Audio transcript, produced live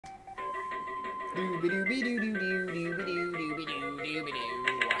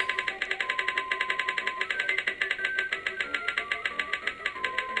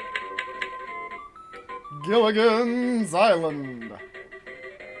Gilligan's Island.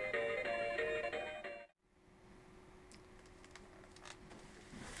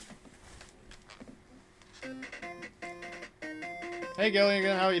 Hey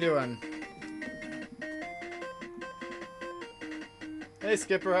Gilligan, how you doing? Hey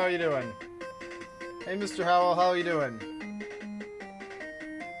Skipper, how you doing? Hey Mr. Howell, how you doing?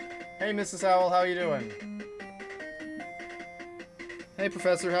 Hey Mrs. Howell, how you doing? Hey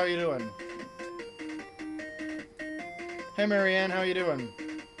Professor, how you doing? Hey Marianne, how you doing?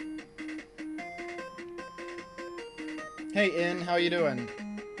 Hey In, how you doing?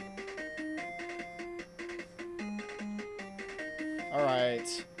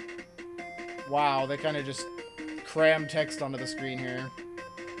 Alright. Wow, they kind of just crammed text onto the screen here.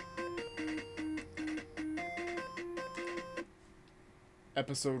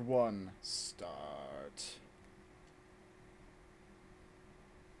 Episode 1. Start.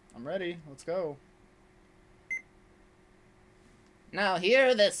 I'm ready. Let's go. Now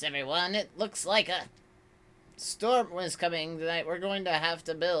hear this, everyone. It looks like a storm was coming tonight. We're going to have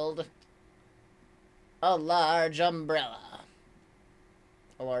to build a large umbrella.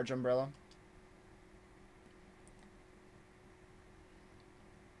 A large umbrella?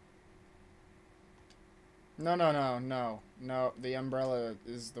 No, no, no, no. No, the umbrella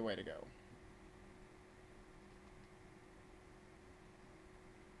is the way to go.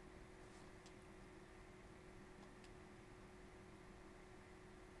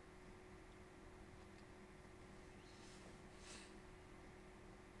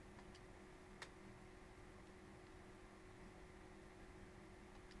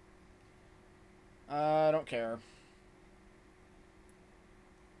 I don't care.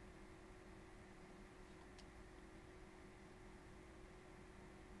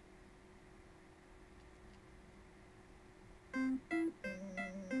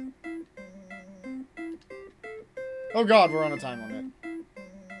 Oh god, we're on a time limit.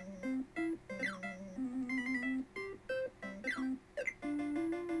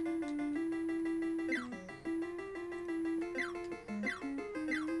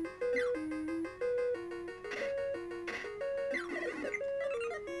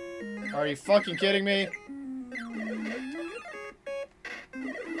 Are you fucking kidding me?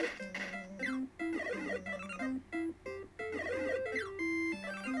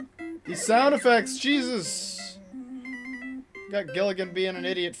 These sound effects, Jesus! Got Gilligan being an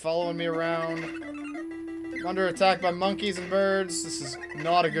idiot following me around. I'm under attack by monkeys and birds. This is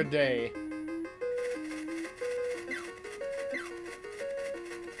not a good day.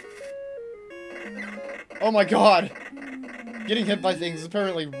 Oh my god! Getting hit by things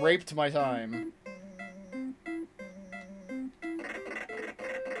apparently raped my time.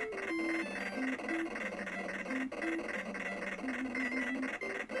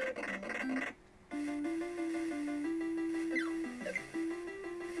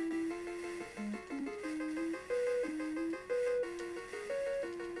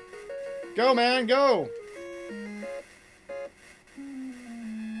 Go, man, go!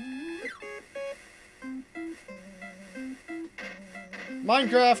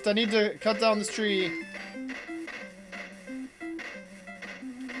 Minecraft, I need to cut down this tree.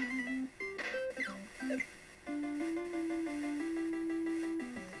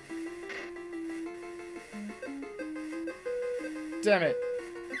 Damn it.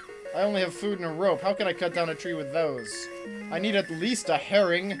 I only have food and a rope. How can I cut down a tree with those? I need at least a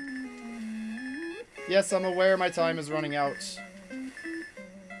herring. Yes, I'm aware my time is running out.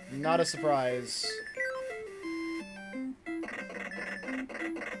 Not a surprise.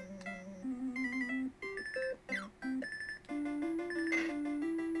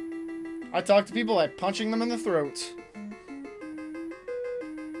 I talk to people by punching them in the throat.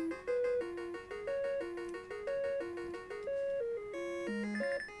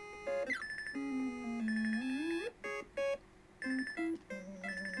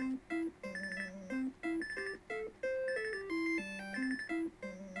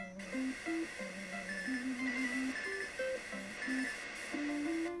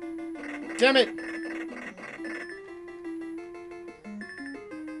 Damn it!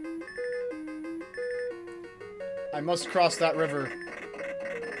 I must cross that river.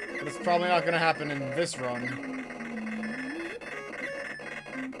 But it's probably not going to happen in this run.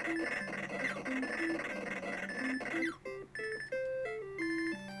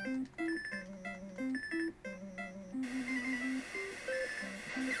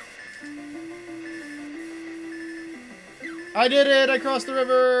 I did it! I crossed the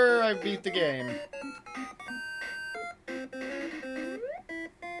river! I beat the game.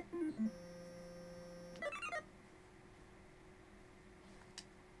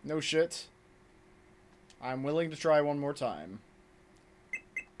 No shit. I'm willing to try one more time.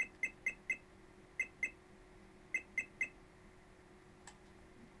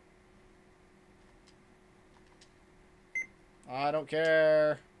 I don't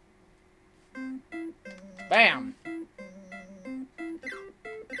care. Bam!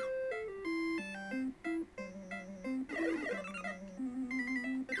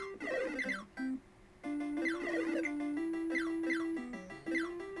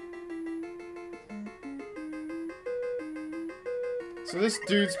 So this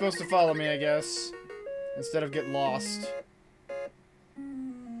dude's supposed to follow me, I guess, instead of get lost.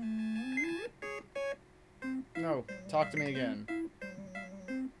 No, talk to me again.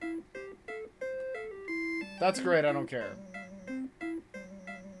 That's great, I don't care.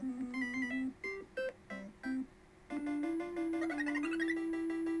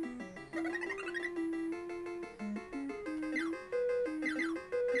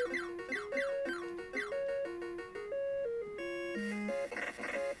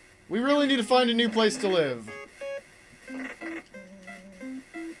 We really need to find a new place to live.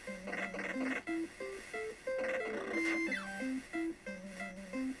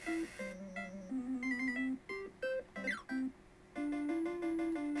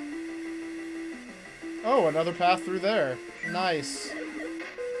 Oh, another path through there. Nice.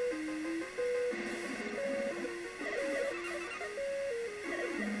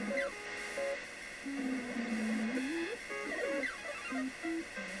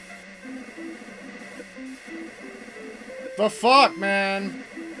 The fuck, man?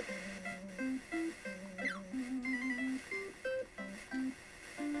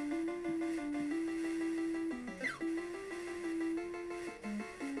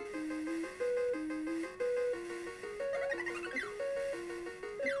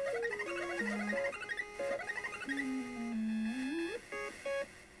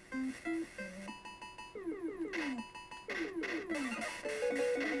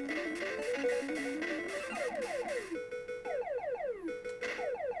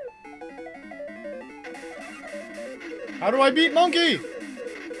 How do I beat Monkey?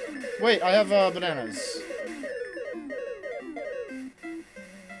 Wait, I have bananas.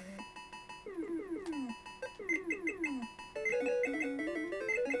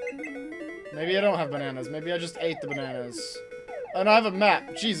 Maybe I don't have bananas. Maybe I just ate the bananas. And I have a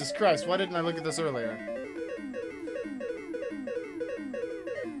map. Jesus Christ, why didn't I look at this earlier?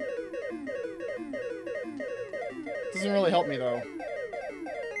 Doesn't really help me, though.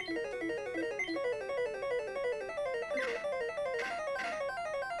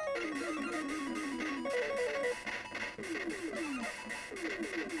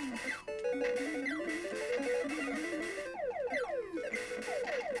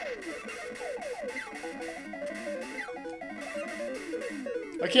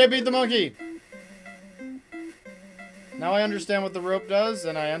 I can't beat the monkey! Now I understand what the rope does,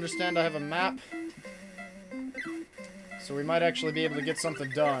 and I understand I have a map. So we might actually be able to get something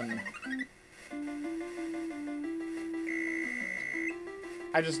done.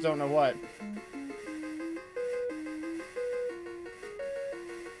 I just don't know what.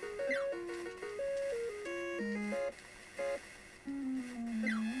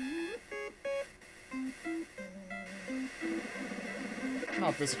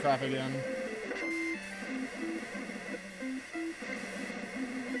 Not this crap again.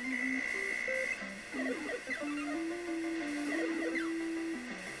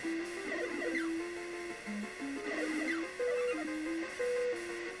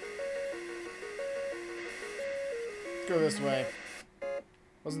 Go this way.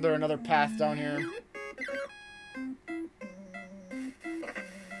 Wasn't there another path down here?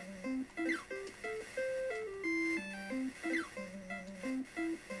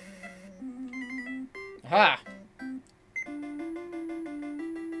 Ha!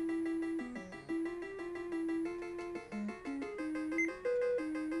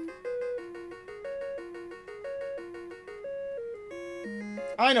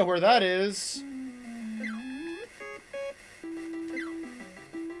 I know where that is.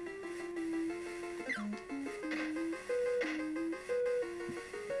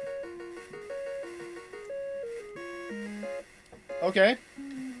 Okay.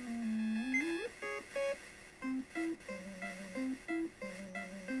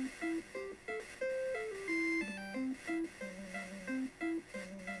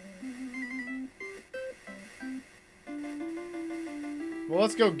 Well,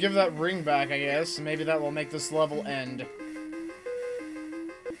 let's go give that ring back, I guess. Maybe that will make this level end.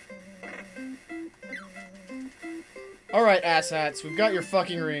 Alright, asshats, we've got your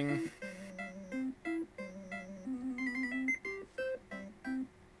fucking ring.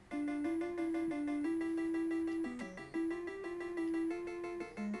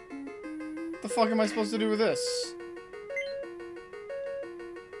 What the fuck am I supposed to do with this?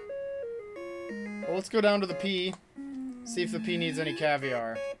 Well, let's go down to the P. See if the P needs any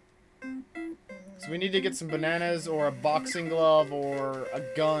caviar. So we need to get some bananas or a boxing glove or a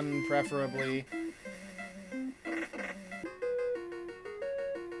gun, preferably.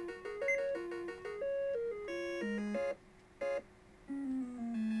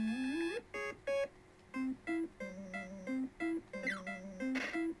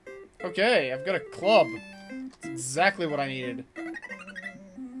 Okay, I've got a club. That's exactly what I needed.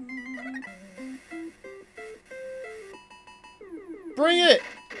 Bring it!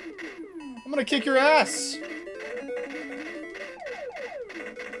 I'm gonna kick your ass!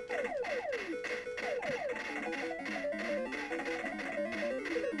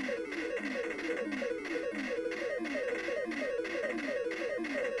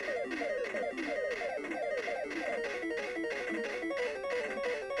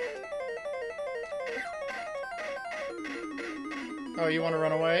 Oh, you want to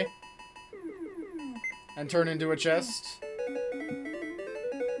run away? And turn into a chest?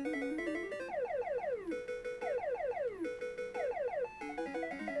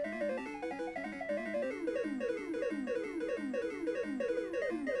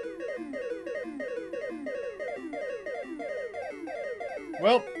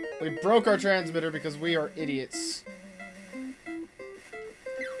 Well, we broke our transmitter because we are idiots.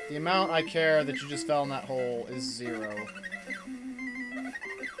 The amount I care that you just fell in that hole is 0.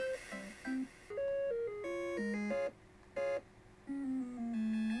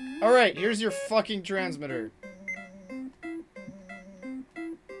 Alright, here's your fucking transmitter.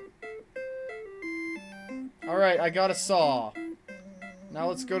 Alright, I got a saw. Now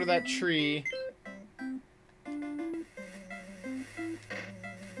let's go to that tree.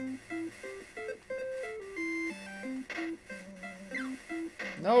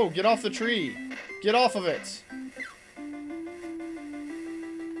 No, get off the tree. Get off of it.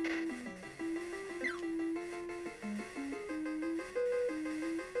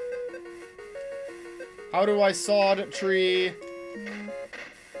 How do I saw a tree?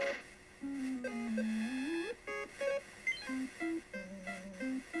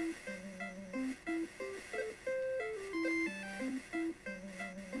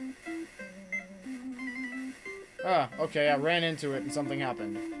 Ah, okay, I ran into it and something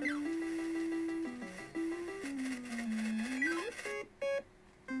happened.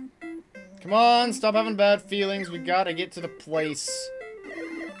 Come on, stop having bad feelings. We gotta get to the place.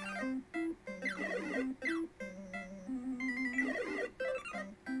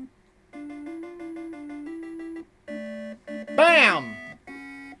 Bam!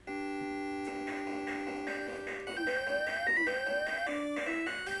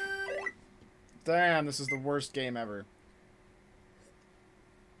 Damn, this is the worst game ever.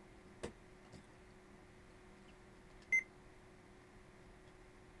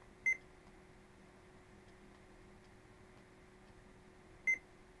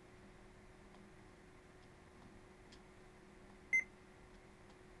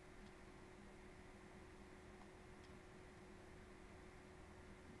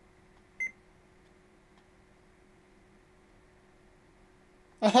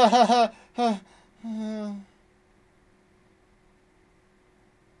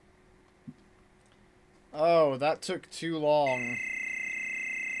 Oh, that took too long.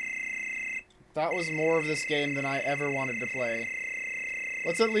 That was more of this game than I ever wanted to play.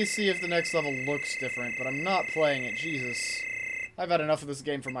 Let's at least see if the next level looks different, but I'm not playing it, Jesus. I've had enough of this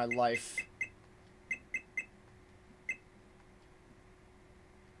game for my life.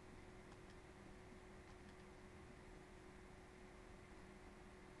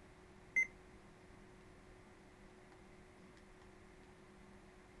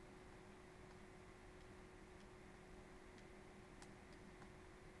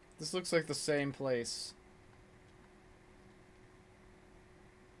 This looks like the same place.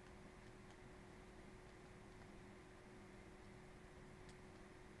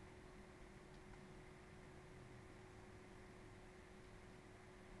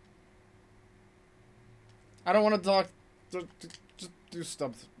 I don't want to talk. Just do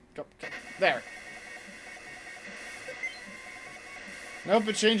stuff. There. Nope,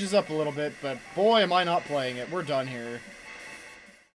 it changes up a little bit, but boy, am I not playing it. We're done here.